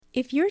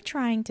If you're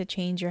trying to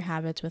change your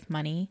habits with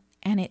money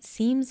and it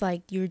seems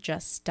like you're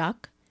just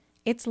stuck,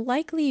 it's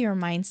likely your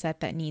mindset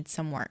that needs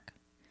some work.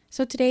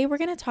 So today we're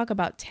going to talk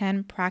about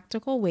 10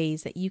 practical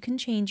ways that you can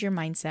change your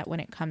mindset when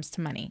it comes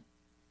to money.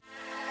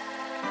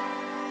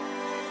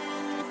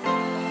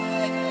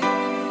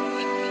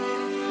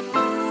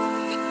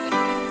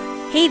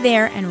 Hey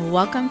there, and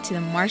welcome to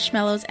the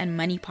Marshmallows and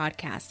Money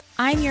Podcast.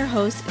 I'm your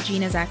host,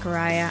 Gina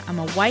Zachariah. I'm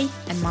a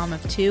wife and mom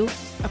of two,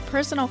 a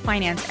personal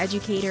finance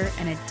educator,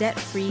 and a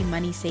debt-free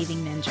money-saving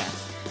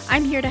ninja.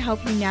 I'm here to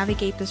help you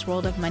navigate this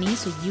world of money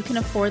so you can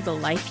afford the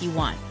life you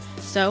want.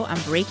 So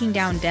I'm breaking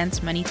down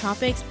dense money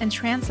topics and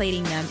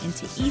translating them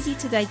into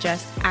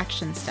easy-to-digest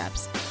action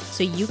steps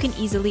so you can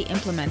easily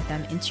implement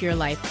them into your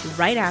life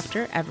right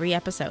after every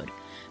episode.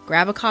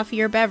 Grab a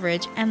coffee or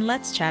beverage, and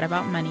let's chat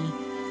about money.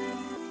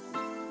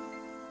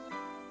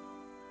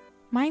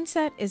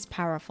 Mindset is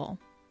powerful.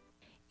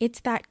 It's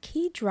that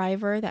key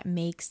driver that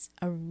makes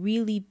a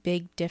really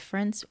big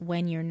difference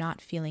when you're not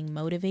feeling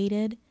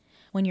motivated,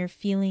 when you're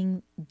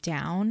feeling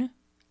down,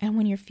 and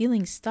when you're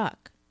feeling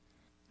stuck.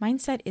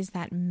 Mindset is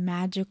that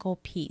magical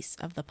piece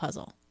of the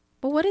puzzle.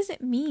 But what does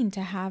it mean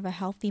to have a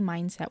healthy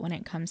mindset when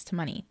it comes to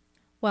money?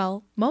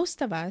 Well,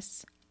 most of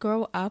us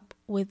grow up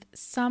with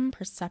some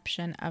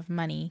perception of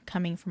money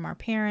coming from our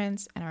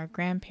parents and our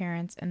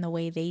grandparents and the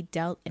way they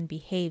dealt and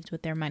behaved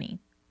with their money.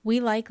 We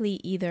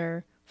likely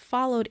either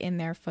followed in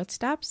their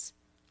footsteps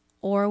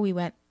or we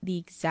went the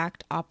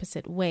exact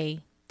opposite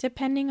way,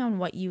 depending on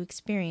what you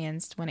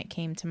experienced when it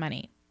came to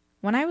money.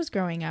 When I was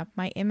growing up,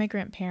 my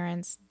immigrant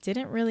parents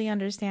didn't really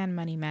understand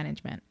money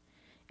management.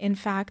 In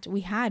fact,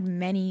 we had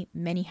many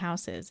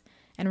houses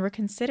and were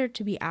considered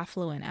to be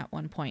affluent at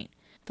one point.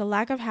 The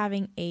lack of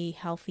having a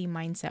healthy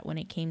mindset when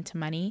it came to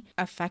money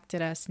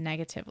affected us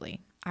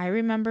negatively. I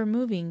remember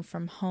moving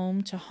from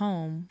home to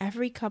home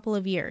every couple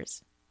of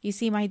years. You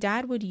see, my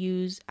dad would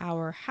use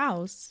our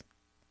house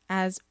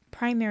as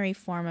primary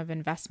form of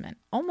investment,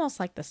 almost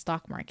like the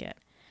stock market.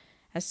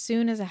 As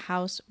soon as a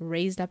house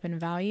raised up in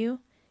value,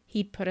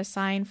 he'd put a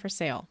sign for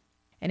sale,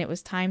 and it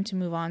was time to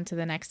move on to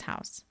the next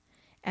house.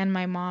 And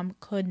my mom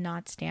could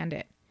not stand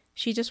it.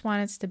 She just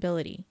wanted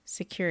stability,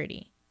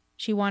 security.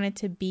 She wanted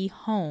to be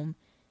home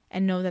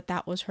and know that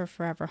that was her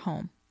forever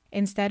home.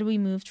 Instead, we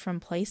moved from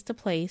place to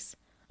place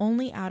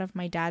only out of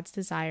my dad's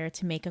desire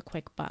to make a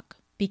quick buck.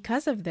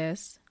 Because of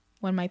this,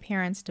 when my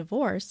parents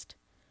divorced,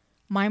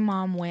 my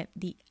mom went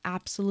the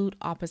absolute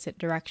opposite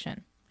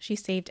direction. She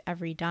saved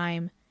every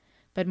dime,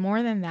 but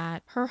more than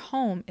that, her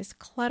home is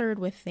cluttered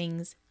with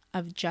things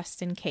of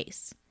just in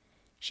case.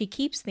 She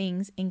keeps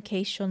things in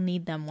case she'll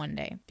need them one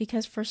day.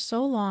 Because for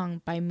so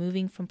long, by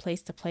moving from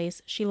place to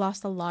place, she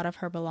lost a lot of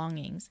her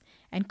belongings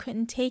and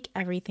couldn't take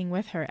everything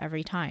with her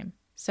every time.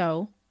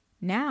 So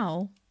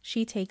now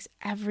she takes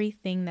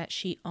everything that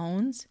she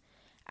owns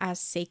as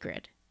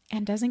sacred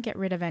and doesn't get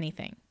rid of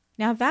anything.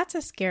 Now that's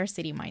a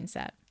scarcity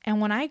mindset.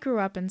 And when I grew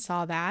up and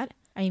saw that,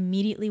 I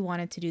immediately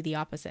wanted to do the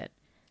opposite.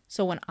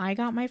 So when I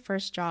got my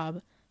first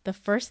job, the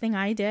first thing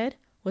I did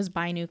was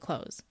buy new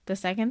clothes. The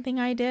second thing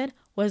I did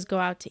was go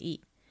out to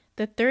eat.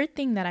 The third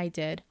thing that I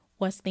did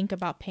was think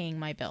about paying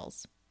my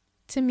bills.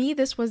 To me,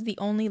 this was the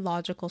only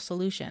logical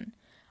solution.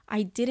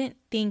 I didn't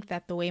think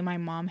that the way my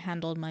mom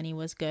handled money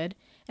was good,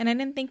 and I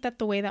didn't think that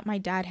the way that my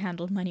dad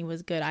handled money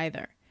was good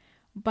either.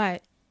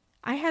 But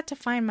I had to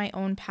find my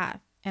own path.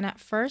 And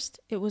at first,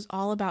 it was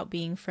all about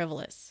being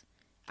frivolous.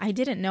 I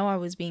didn't know I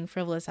was being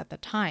frivolous at the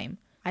time.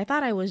 I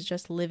thought I was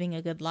just living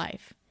a good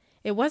life.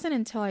 It wasn't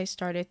until I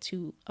started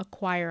to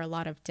acquire a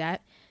lot of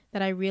debt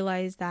that I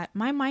realized that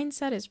my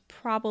mindset is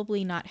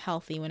probably not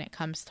healthy when it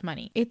comes to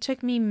money. It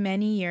took me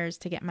many years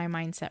to get my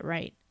mindset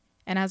right.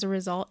 And as a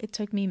result, it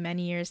took me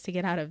many years to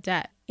get out of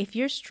debt. If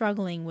you're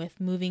struggling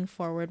with moving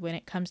forward when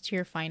it comes to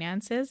your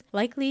finances,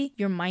 likely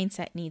your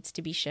mindset needs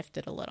to be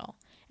shifted a little.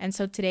 And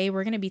so today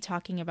we're going to be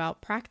talking about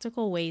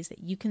practical ways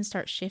that you can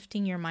start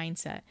shifting your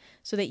mindset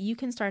so that you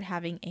can start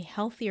having a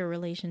healthier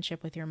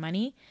relationship with your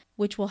money,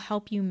 which will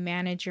help you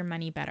manage your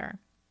money better.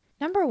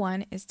 Number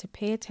one is to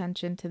pay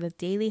attention to the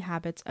daily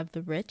habits of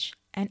the rich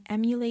and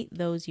emulate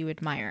those you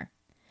admire.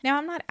 Now,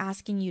 I'm not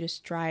asking you to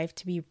strive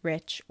to be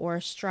rich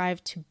or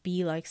strive to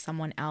be like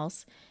someone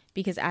else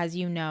because, as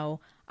you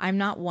know, I'm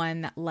not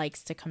one that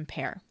likes to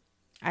compare.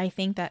 I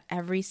think that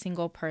every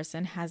single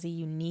person has a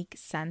unique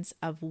sense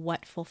of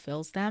what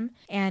fulfills them.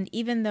 And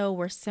even though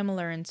we're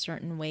similar in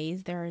certain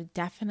ways, there are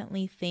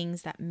definitely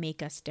things that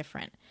make us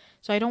different.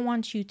 So I don't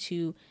want you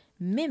to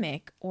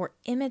mimic or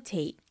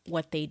imitate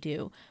what they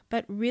do,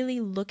 but really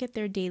look at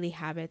their daily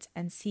habits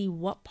and see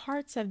what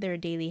parts of their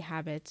daily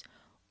habits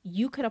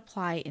you could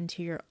apply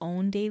into your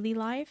own daily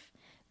life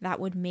that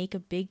would make a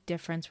big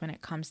difference when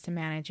it comes to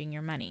managing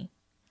your money.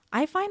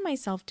 I find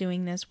myself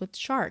doing this with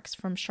sharks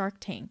from Shark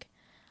Tank.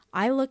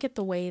 I look at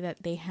the way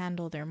that they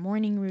handle their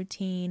morning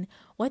routine,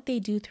 what they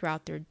do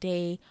throughout their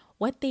day,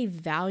 what they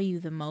value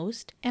the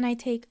most, and I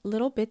take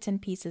little bits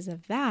and pieces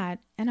of that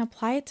and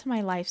apply it to my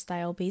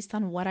lifestyle based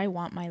on what I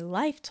want my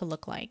life to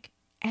look like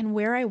and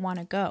where I want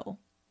to go.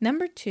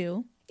 Number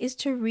 2 is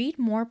to read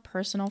more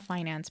personal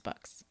finance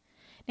books.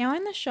 Now,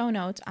 in the show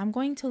notes, I'm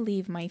going to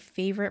leave my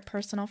favorite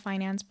personal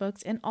finance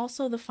books and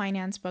also the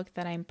finance book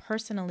that I'm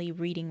personally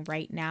reading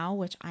right now,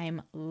 which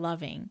I'm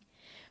loving.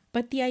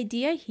 But the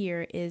idea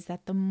here is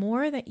that the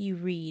more that you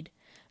read,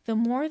 the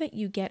more that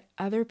you get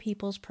other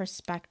people's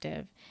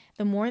perspective,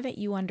 the more that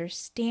you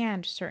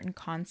understand certain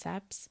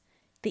concepts,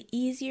 the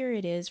easier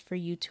it is for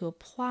you to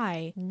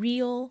apply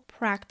real,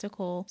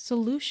 practical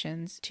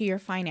solutions to your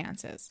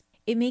finances.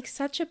 It makes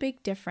such a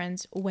big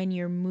difference when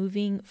you're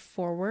moving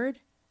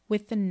forward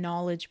with the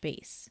knowledge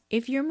base.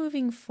 If you're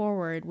moving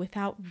forward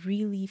without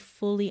really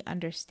fully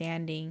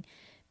understanding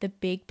the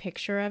big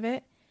picture of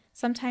it,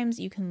 sometimes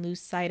you can lose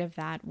sight of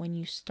that when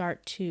you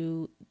start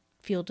to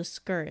feel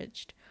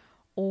discouraged,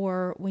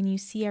 or when you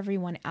see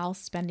everyone else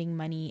spending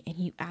money and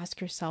you ask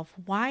yourself,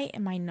 why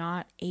am I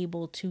not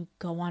able to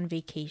go on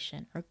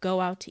vacation or go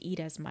out to eat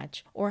as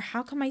much? Or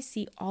how come I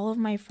see all of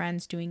my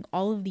friends doing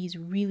all of these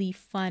really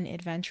fun,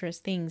 adventurous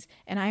things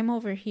and I'm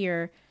over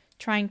here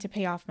trying to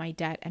pay off my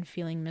debt and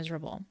feeling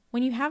miserable?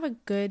 When you have a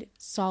good,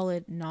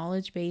 solid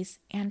knowledge base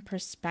and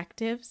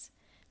perspectives,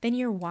 then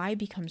your why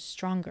becomes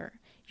stronger.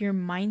 Your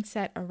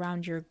mindset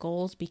around your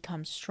goals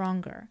becomes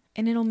stronger,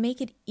 and it'll make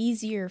it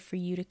easier for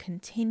you to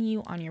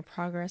continue on your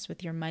progress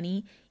with your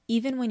money,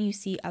 even when you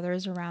see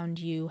others around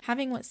you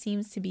having what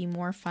seems to be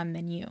more fun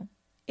than you.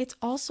 It's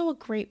also a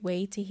great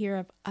way to hear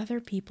of other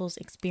people's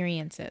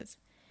experiences.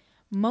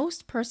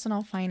 Most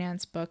personal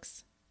finance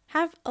books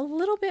have a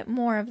little bit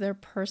more of their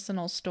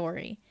personal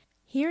story.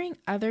 Hearing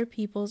other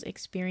people's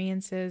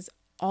experiences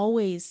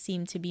always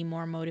seem to be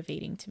more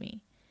motivating to me.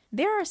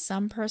 There are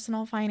some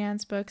personal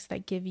finance books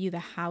that give you the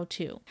how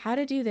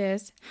to do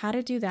this, how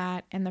to do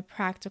that, and the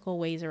practical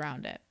ways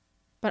around it.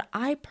 But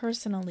I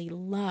personally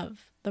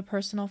love the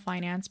personal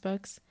finance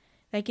books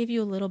that give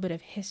you a little bit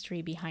of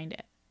history behind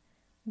it.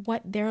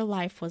 What their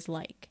life was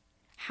like.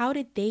 How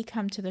did they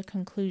come to the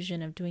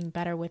conclusion of doing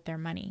better with their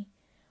money?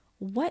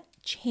 What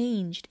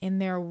changed in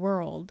their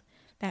world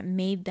that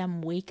made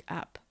them wake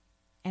up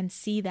and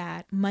see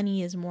that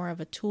money is more of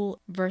a tool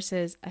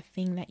versus a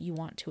thing that you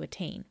want to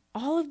attain?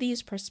 All of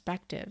these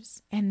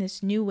perspectives and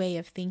this new way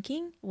of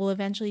thinking will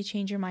eventually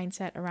change your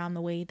mindset around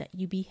the way that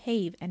you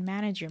behave and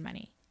manage your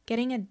money.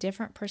 Getting a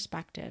different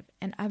perspective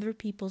and other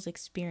people's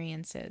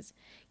experiences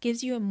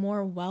gives you a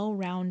more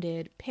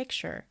well-rounded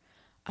picture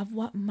of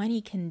what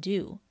money can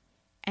do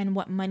and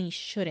what money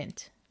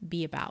shouldn't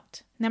be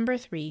about. Number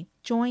 3,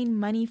 join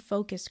money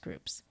focus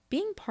groups.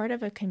 Being part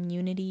of a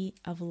community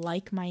of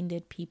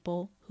like-minded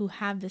people who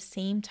have the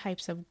same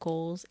types of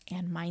goals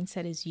and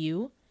mindset as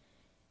you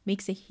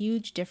makes a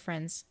huge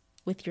difference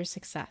with your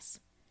success.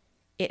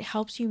 It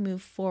helps you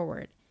move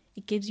forward.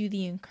 It gives you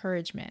the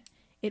encouragement.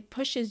 It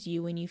pushes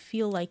you when you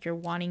feel like you're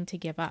wanting to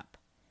give up.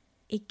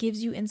 It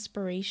gives you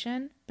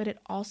inspiration, but it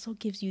also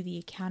gives you the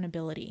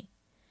accountability.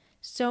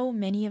 So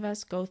many of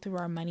us go through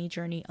our money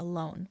journey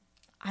alone.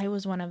 I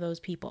was one of those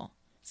people.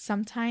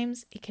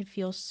 Sometimes it could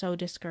feel so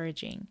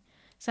discouraging.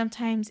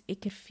 Sometimes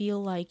it could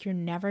feel like you're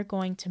never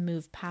going to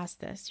move past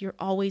this. You're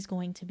always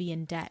going to be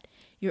in debt.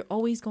 You're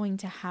always going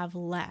to have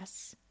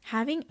less.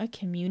 Having a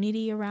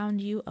community around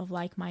you of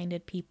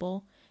like-minded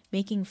people,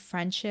 making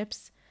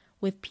friendships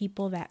with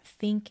people that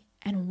think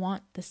and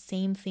want the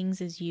same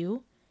things as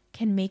you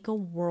can make a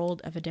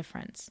world of a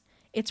difference.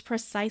 It's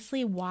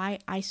precisely why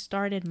I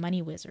started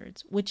Money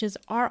Wizards, which is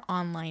our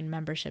online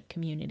membership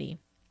community.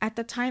 At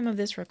the time of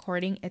this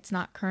recording, it's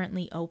not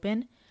currently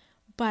open,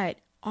 but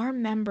our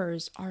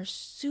members are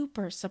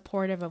super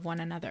supportive of one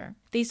another.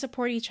 They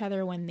support each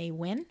other when they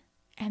win,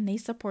 and they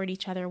support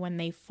each other when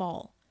they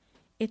fall.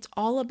 It's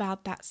all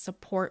about that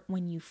support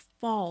when you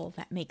fall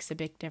that makes a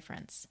big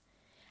difference.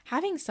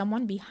 Having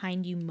someone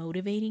behind you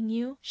motivating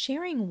you,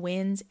 sharing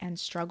wins and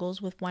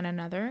struggles with one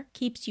another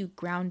keeps you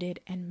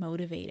grounded and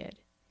motivated.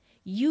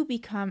 You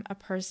become a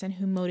person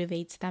who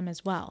motivates them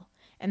as well.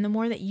 And the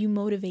more that you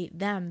motivate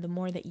them, the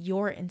more that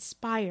you're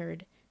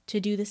inspired to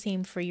do the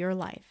same for your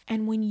life.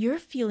 And when you're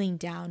feeling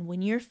down,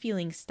 when you're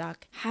feeling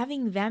stuck,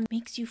 having them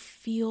makes you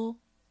feel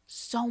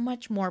so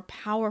much more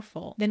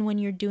powerful than when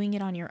you're doing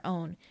it on your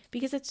own,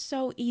 because it's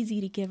so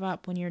easy to give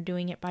up when you're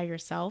doing it by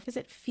yourself because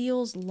it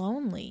feels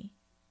lonely.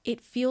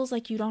 It feels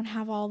like you don't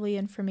have all the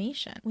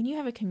information. When you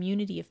have a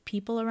community of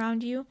people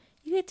around you,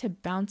 you get to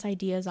bounce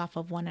ideas off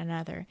of one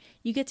another.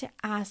 You get to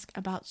ask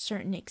about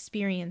certain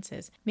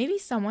experiences. Maybe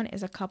someone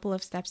is a couple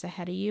of steps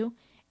ahead of you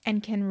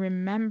and can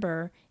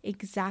remember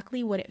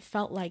exactly what it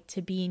felt like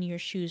to be in your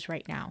shoes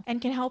right now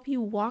and can help you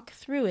walk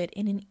through it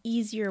in an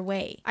easier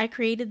way. I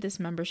created this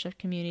membership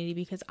community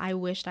because I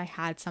wished I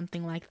had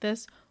something like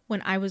this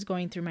when I was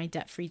going through my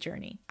debt-free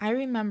journey. I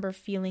remember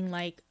feeling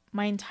like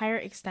my entire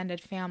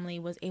extended family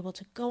was able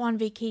to go on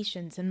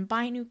vacations and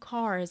buy new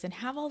cars and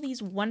have all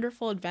these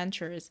wonderful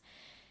adventures.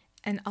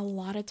 And a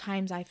lot of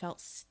times I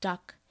felt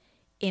stuck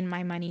in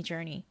my money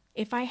journey.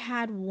 If I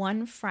had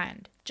one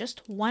friend,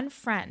 just one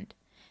friend,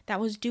 that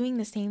was doing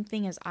the same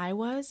thing as I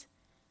was,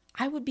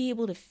 I would be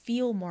able to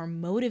feel more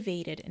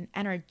motivated and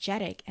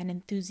energetic and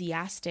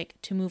enthusiastic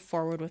to move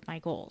forward with my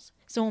goals.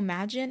 So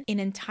imagine an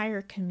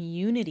entire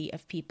community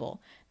of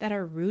people that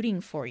are rooting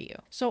for you.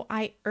 So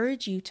I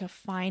urge you to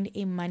find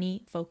a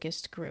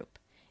money-focused group.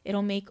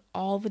 It'll make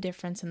all the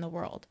difference in the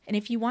world. And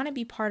if you want to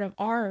be part of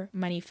our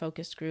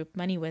money-focused group,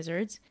 Money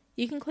Wizards,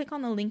 you can click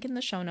on the link in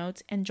the show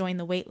notes and join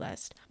the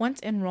waitlist.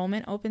 Once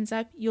enrollment opens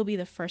up, you'll be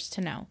the first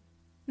to know.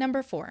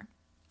 Number 4,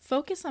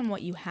 focus on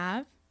what you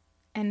have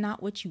and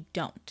not what you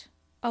don't.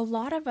 A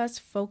lot of us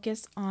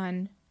focus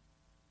on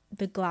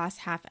the glass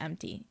half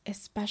empty,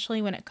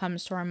 especially when it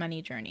comes to our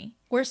money journey.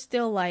 We're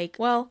still like,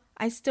 well,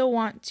 I still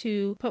want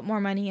to put more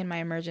money in my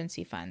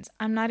emergency funds.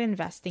 I'm not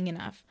investing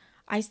enough.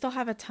 I still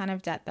have a ton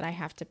of debt that I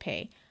have to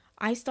pay.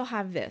 I still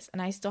have this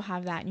and I still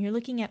have that. And you're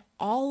looking at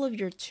all of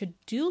your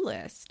to-do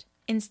list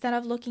instead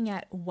of looking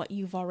at what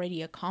you've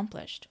already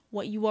accomplished,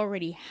 what you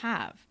already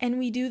have. And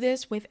we do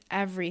this with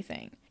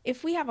everything.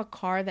 If we have a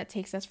car that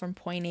takes us from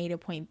point A to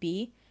point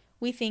B,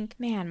 we think,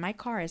 man, my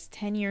car is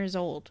 10 years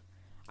old.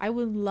 I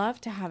would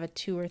love to have a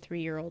 2 or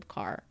 3-year-old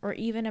car or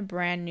even a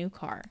brand new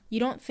car. You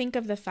don't think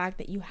of the fact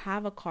that you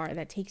have a car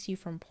that takes you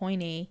from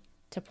point A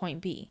to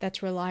point B,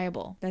 that's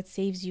reliable, that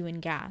saves you in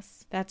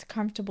gas, that's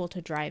comfortable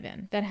to drive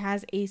in, that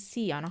has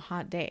AC on a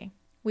hot day.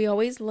 We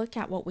always look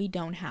at what we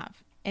don't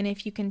have. And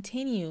if you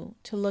continue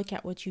to look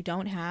at what you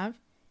don't have,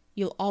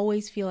 you'll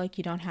always feel like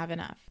you don't have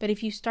enough. But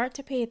if you start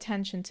to pay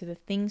attention to the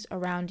things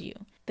around you,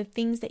 the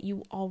things that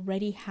you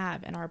already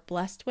have and are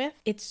blessed with,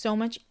 it's so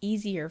much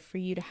easier for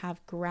you to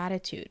have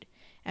gratitude.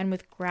 And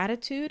with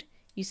gratitude,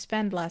 you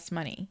spend less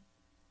money.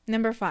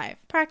 Number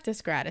 5,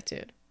 practice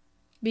gratitude.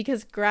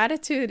 Because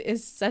gratitude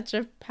is such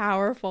a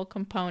powerful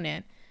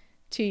component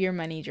to your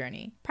money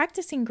journey.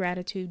 Practicing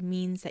gratitude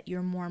means that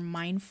you're more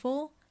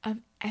mindful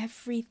of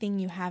everything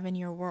you have in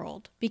your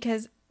world.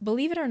 Because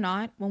believe it or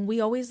not, when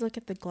we always look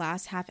at the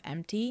glass half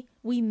empty,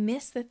 we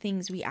miss the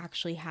things we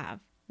actually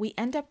have. We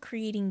end up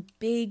creating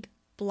big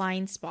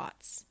blind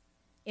spots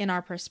in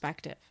our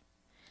perspective.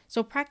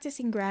 So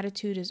practicing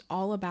gratitude is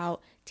all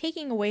about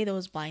taking away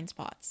those blind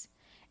spots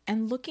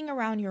and looking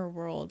around your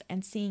world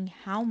and seeing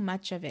how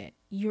much of it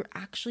you're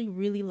actually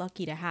really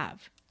lucky to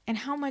have and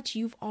how much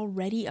you've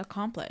already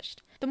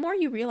accomplished. The more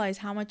you realize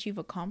how much you've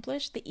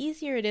accomplished, the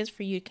easier it is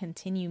for you to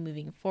continue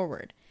moving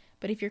forward.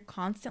 But if you're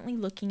constantly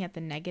looking at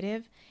the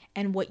negative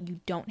and what you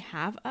don't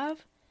have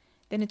of,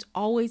 then it's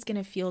always going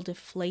to feel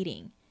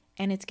deflating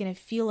and it's going to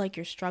feel like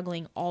you're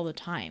struggling all the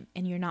time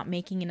and you're not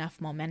making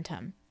enough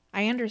momentum.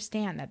 I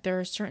understand that there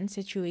are certain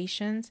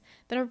situations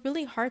that are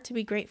really hard to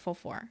be grateful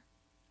for.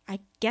 I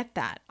get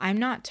that. I'm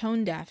not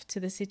tone deaf to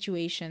the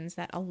situations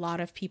that a lot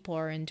of people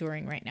are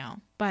enduring right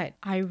now. But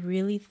I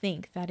really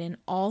think that in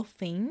all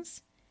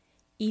things,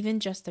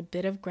 even just a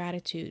bit of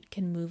gratitude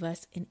can move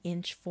us an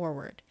inch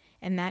forward.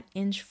 And that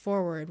inch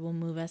forward will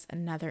move us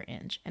another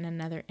inch and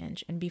another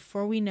inch. And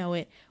before we know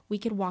it, we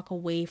could walk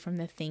away from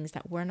the things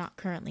that we're not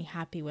currently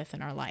happy with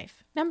in our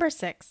life. Number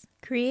 6,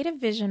 create a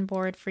vision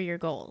board for your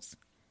goals.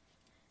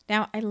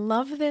 Now, I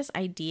love this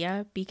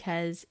idea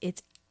because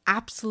it's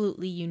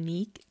absolutely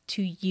unique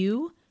to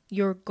you,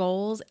 your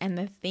goals, and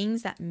the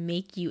things that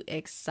make you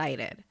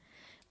excited.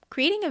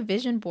 Creating a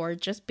vision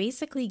board just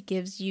basically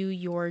gives you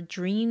your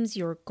dreams,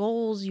 your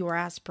goals, your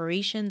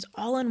aspirations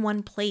all in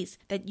one place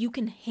that you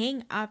can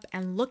hang up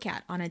and look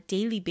at on a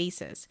daily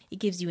basis. It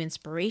gives you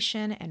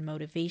inspiration and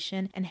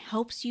motivation and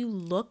helps you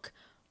look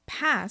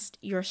past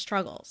your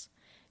struggles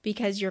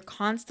because you're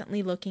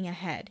constantly looking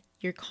ahead.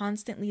 You're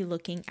constantly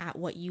looking at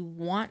what you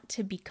want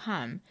to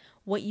become,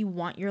 what you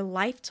want your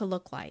life to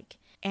look like.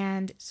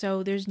 And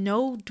so there's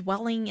no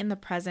dwelling in the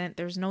present.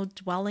 There's no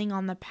dwelling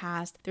on the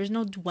past. There's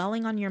no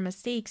dwelling on your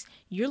mistakes.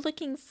 You're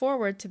looking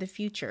forward to the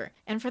future.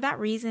 And for that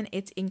reason,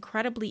 it's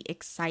incredibly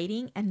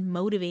exciting and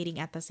motivating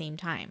at the same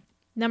time.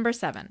 Number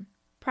 7,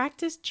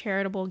 practice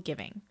charitable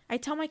giving. I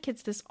tell my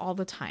kids this all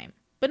the time,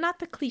 but not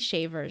the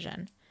cliche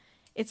version.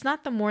 It's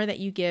not the more that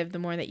you give, the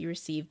more that you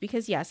receive,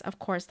 because yes, of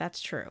course,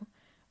 that's true.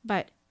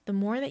 But the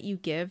more that you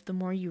give, the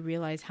more you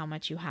realize how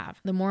much you have.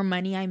 The more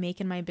money I make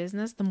in my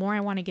business, the more I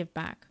want to give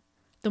back.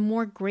 The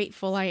more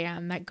grateful I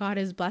am that God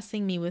is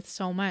blessing me with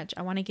so much.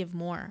 I want to give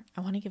more.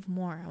 I want to give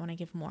more. I want to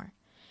give more.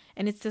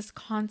 And it's this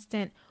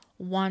constant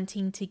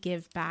wanting to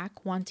give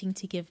back, wanting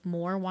to give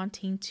more,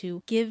 wanting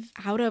to give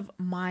out of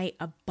my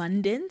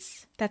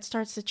abundance that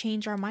starts to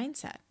change our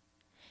mindset.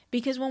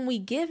 Because when we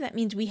give, that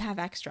means we have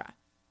extra,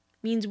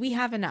 means we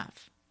have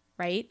enough,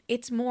 right?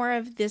 It's more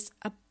of this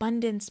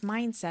abundance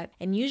mindset.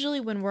 And usually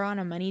when we're on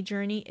a money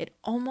journey, it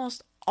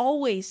almost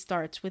always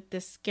starts with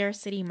this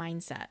scarcity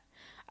mindset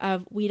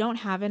of we don't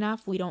have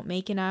enough, we don't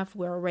make enough,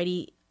 we're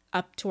already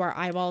up to our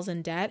eyeballs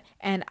in debt,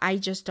 and I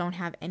just don't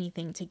have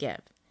anything to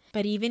give.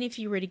 But even if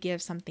you were to give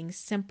something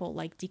simple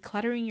like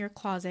decluttering your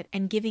closet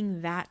and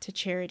giving that to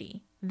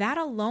charity, that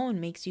alone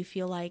makes you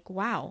feel like,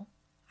 wow,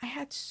 I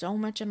had so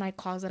much in my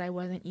closet I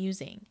wasn't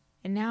using,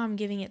 and now I'm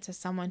giving it to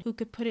someone who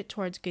could put it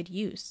towards good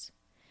use.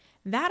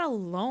 That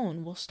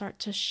alone will start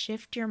to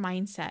shift your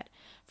mindset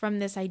from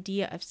this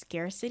idea of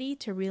scarcity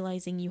to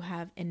realizing you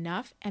have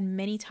enough and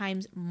many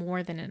times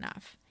more than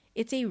enough.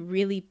 It's a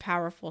really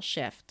powerful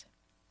shift.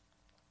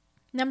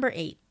 Number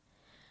 8,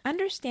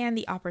 understand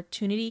the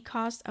opportunity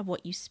cost of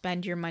what you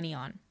spend your money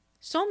on.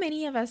 So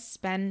many of us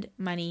spend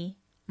money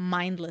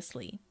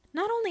mindlessly,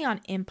 not only on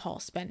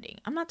impulse spending.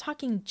 I'm not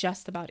talking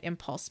just about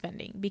impulse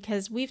spending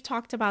because we've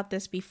talked about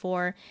this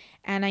before,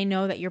 and I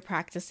know that you're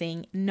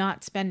practicing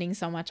not spending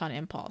so much on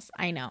impulse.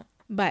 I know.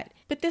 But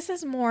this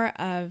is more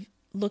of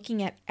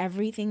looking at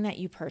everything that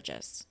you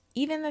purchase,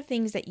 even the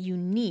things that you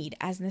need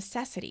as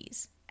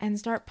necessities, and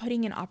start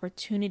putting an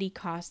opportunity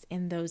cost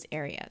in those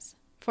areas.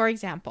 For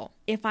example,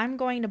 if I'm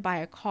going to buy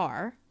a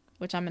car,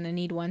 which I'm going to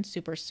need one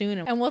super soon,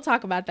 and we'll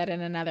talk about that in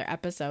another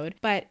episode,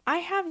 but I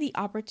have the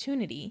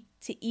opportunity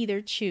to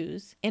either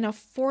choose an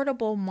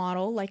affordable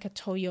model like a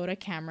Toyota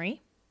Camry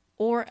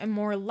or a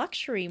more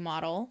luxury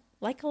model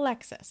like a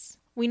Lexus.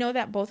 We know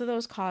that both of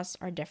those costs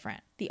are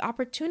different. The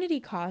opportunity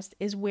cost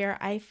is where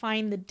I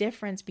find the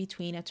difference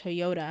between a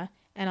Toyota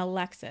and a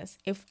Lexus.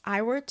 If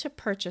I were to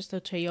purchase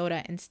the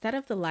Toyota instead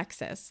of the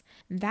Lexus,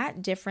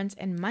 that difference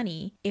in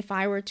money, if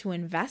I were to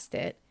invest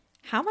it,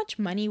 how much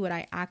money would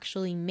I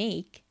actually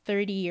make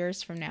 30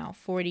 years from now,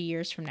 40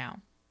 years from now?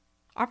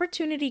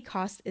 Opportunity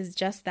cost is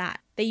just that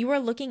you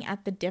are looking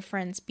at the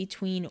difference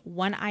between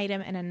one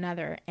item and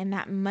another and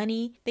that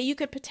money that you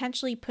could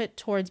potentially put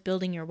towards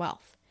building your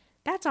wealth.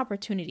 That's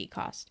opportunity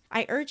cost.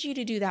 I urge you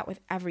to do that with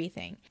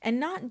everything.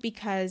 And not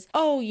because,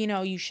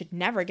 you should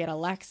never get a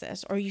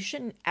Lexus or you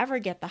shouldn't ever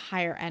get the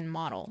higher end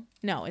model.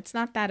 No, it's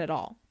not that at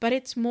all. But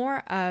it's more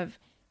of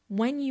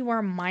when you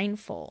are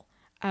mindful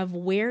of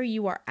where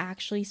you are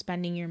actually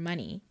spending your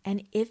money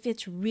and if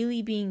it's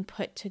really being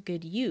put to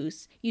good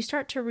use, you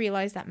start to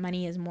realize that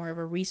money is more of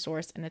a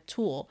resource and a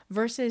tool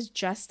versus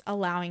just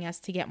allowing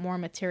us to get more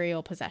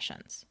material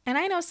possessions. And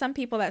I know some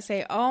people that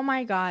say, oh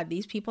my God,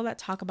 these people that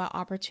talk about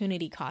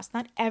opportunity cost,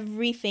 not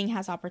everything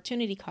has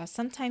opportunity cost.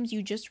 Sometimes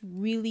you just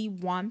really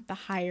want the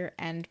higher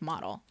end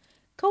model.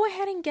 Go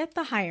ahead and get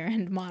the higher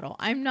end model.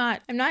 I'm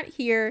not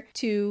here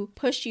to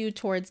push you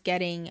towards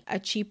getting a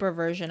cheaper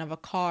version of a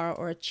car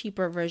or a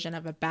cheaper version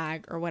of a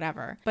bag or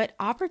whatever. But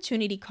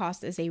opportunity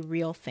cost is a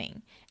real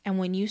thing. And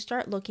when you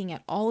start looking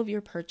at all of your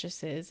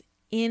purchases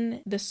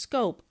in the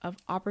scope of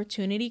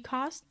opportunity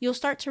cost, you'll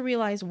start to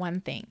realize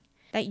one thing,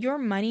 that your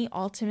money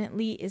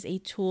ultimately is a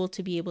tool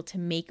to be able to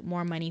make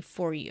more money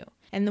for you.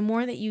 And the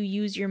more that you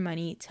use your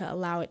money to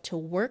allow it to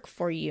work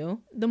for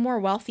you, the more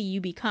wealthy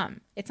you become.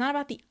 It's not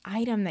about the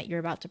item that you're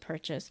about to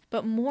purchase,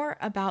 but more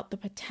about the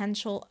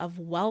potential of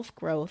wealth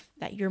growth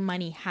that your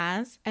money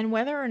has and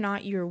whether or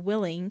not you're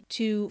willing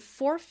to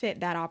forfeit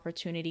that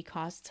opportunity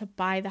cost to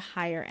buy the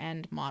higher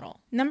end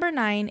model. Number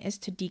 9 is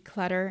to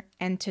declutter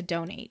and to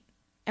donate.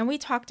 And we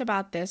talked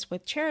about this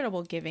with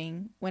charitable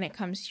giving when it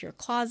comes to your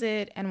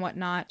closet and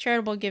whatnot.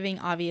 Charitable giving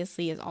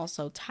obviously is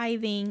also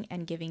tithing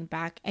and giving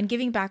back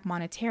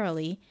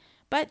monetarily,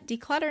 but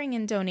decluttering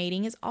and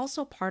donating is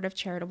also part of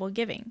charitable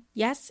giving.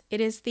 Yes, it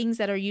is things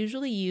that are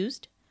usually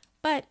used,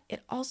 but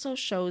it also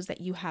shows that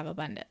you have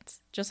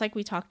abundance, just like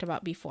we talked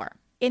about before.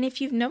 And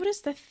if you've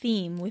noticed the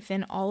theme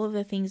within all of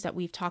the things that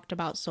we've talked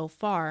about so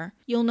far,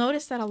 you'll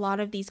notice that a lot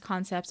of these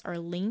concepts are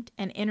linked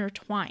and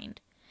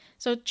intertwined.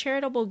 So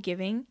charitable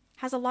giving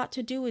has a lot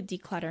to do with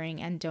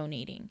decluttering and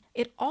donating.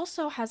 It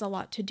also has a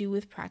lot to do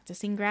with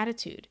practicing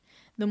gratitude.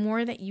 The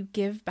more that you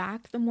give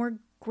back, the more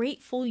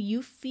grateful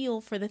you feel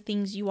for the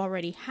things you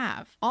already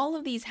have. All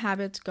of these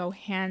habits go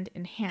hand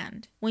in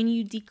hand. When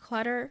you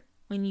declutter,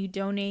 when you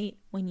donate,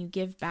 when you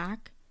give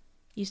back,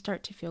 you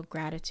start to feel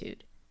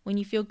gratitude. When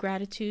you feel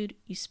gratitude,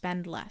 you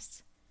spend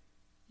less.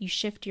 You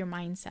shift your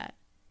mindset.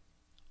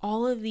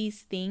 All of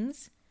these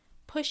things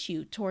push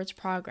you towards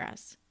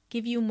progress,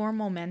 give you more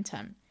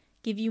momentum,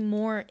 give you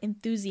more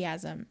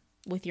enthusiasm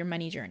with your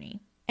money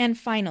journey. And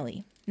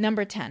finally,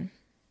 number 10,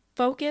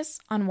 focus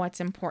on what's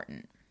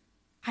important.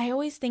 I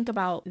always think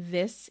about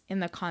this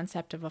in the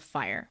concept of a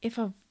fire. If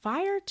a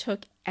fire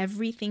took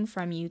everything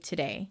from you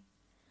today,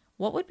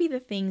 what would be the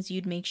things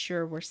you'd make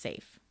sure were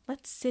safe?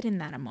 Let's sit in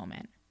that a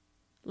moment.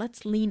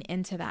 Let's lean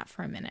into that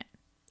for a minute.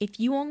 If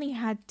you only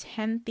had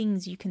 10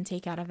 things you can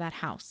take out of that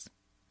house,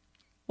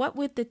 what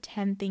would the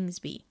 10 things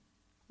be?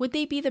 Would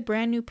they be the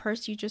brand new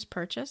purse you just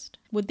purchased?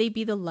 Would they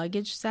be the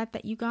luggage set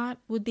that you got?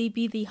 Would they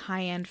be the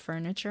high-end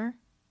furniture?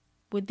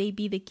 Would they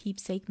be the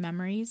keepsake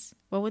memories?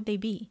 What would they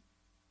be?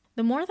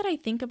 The more that I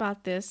think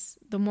about this,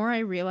 the more I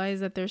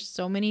realize that there's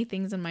so many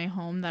things in my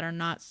home that are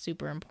not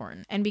super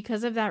important. And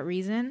because of that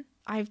reason,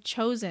 I've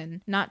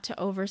chosen not to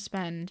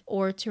overspend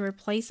or to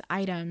replace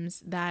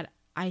items that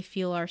I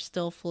feel are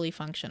still fully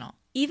functional.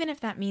 Even if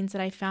that means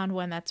that I found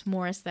one that's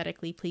more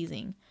aesthetically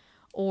pleasing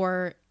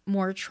or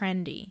more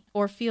trendy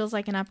or feels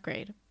like an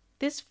upgrade.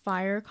 This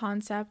fire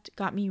concept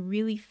got me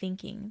really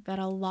thinking that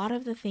a lot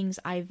of the things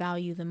I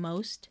value the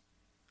most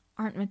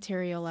aren't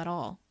material at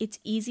all. It's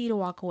easy to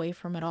walk away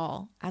from it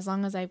all as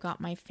long as I've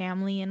got my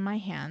family in my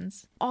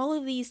hands. All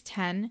of these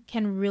 10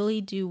 can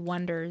really do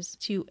wonders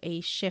to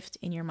a shift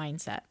in your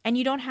mindset. And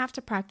you don't have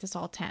to practice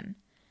all 10.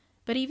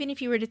 But even if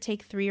you were to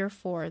take 3 or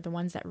 4, the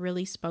ones that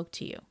really spoke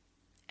to you,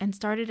 and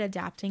started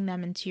adapting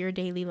them into your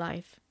daily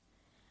life,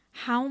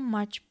 how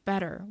much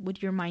better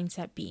would your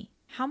mindset be?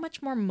 How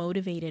much more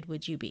motivated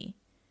would you be?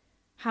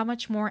 How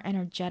much more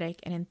energetic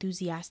and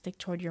enthusiastic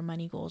toward your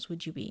money goals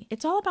would you be?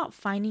 It's all about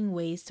finding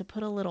ways to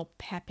put a little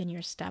pep in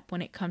your step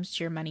when it comes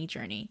to your money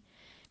journey.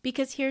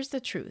 Because here's the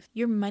truth,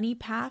 your money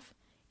path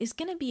is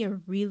going to be a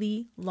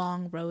really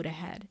long road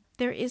ahead.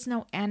 There is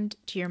no end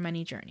to your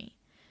money journey.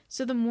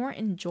 So the more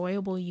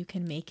enjoyable you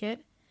can make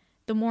it,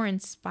 the more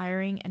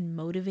inspiring and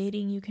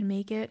motivating you can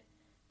make it,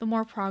 the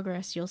more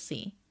progress you'll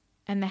see.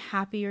 And the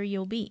happier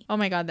you'll be. Oh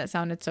my God, that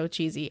sounded so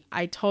cheesy.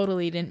 I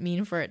totally didn't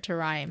mean for it to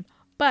rhyme,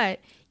 but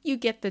you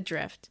get the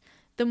drift.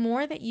 The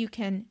more that you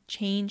can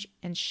change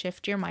and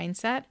shift your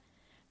mindset,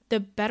 the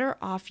better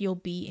off you'll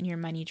be in your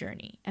money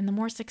journey and the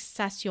more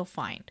success you'll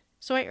find.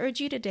 So I urge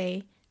you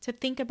today to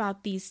think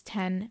about these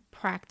 10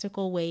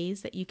 practical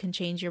ways that you can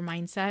change your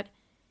mindset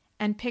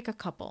and pick a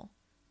couple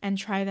and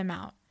try them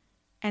out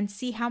and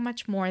see how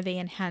much more they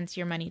enhance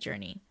your money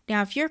journey.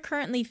 Now, if you're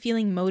currently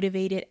feeling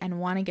motivated and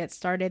want to get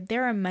started,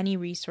 there are money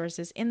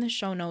resources in the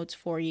show notes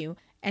for you.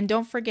 And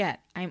don't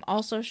forget, I'm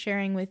also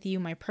sharing with you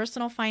my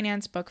personal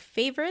finance book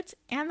favorites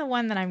and the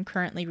one that I'm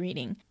currently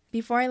reading.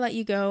 Before I let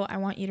you go, I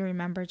want you to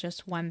remember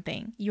just one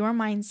thing. Your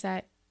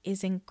mindset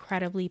is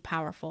incredibly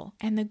powerful.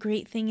 And the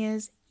great thing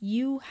is,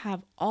 you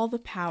have all the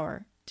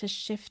power to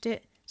shift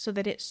it so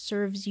that it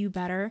serves you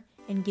better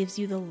and gives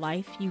you the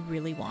life you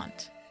really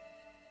want.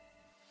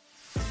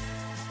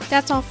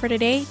 That's all for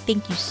today.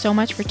 Thank you so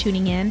much for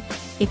tuning in.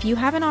 If you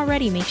haven't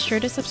already, make sure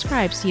to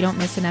subscribe so you don't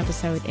miss an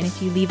episode. And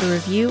if you leave a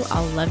review,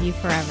 I'll love you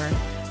forever.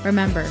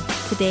 Remember,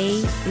 today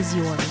is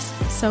yours,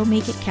 so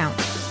make it count.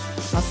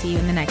 I'll see you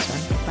in the next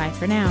one. Bye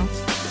for now.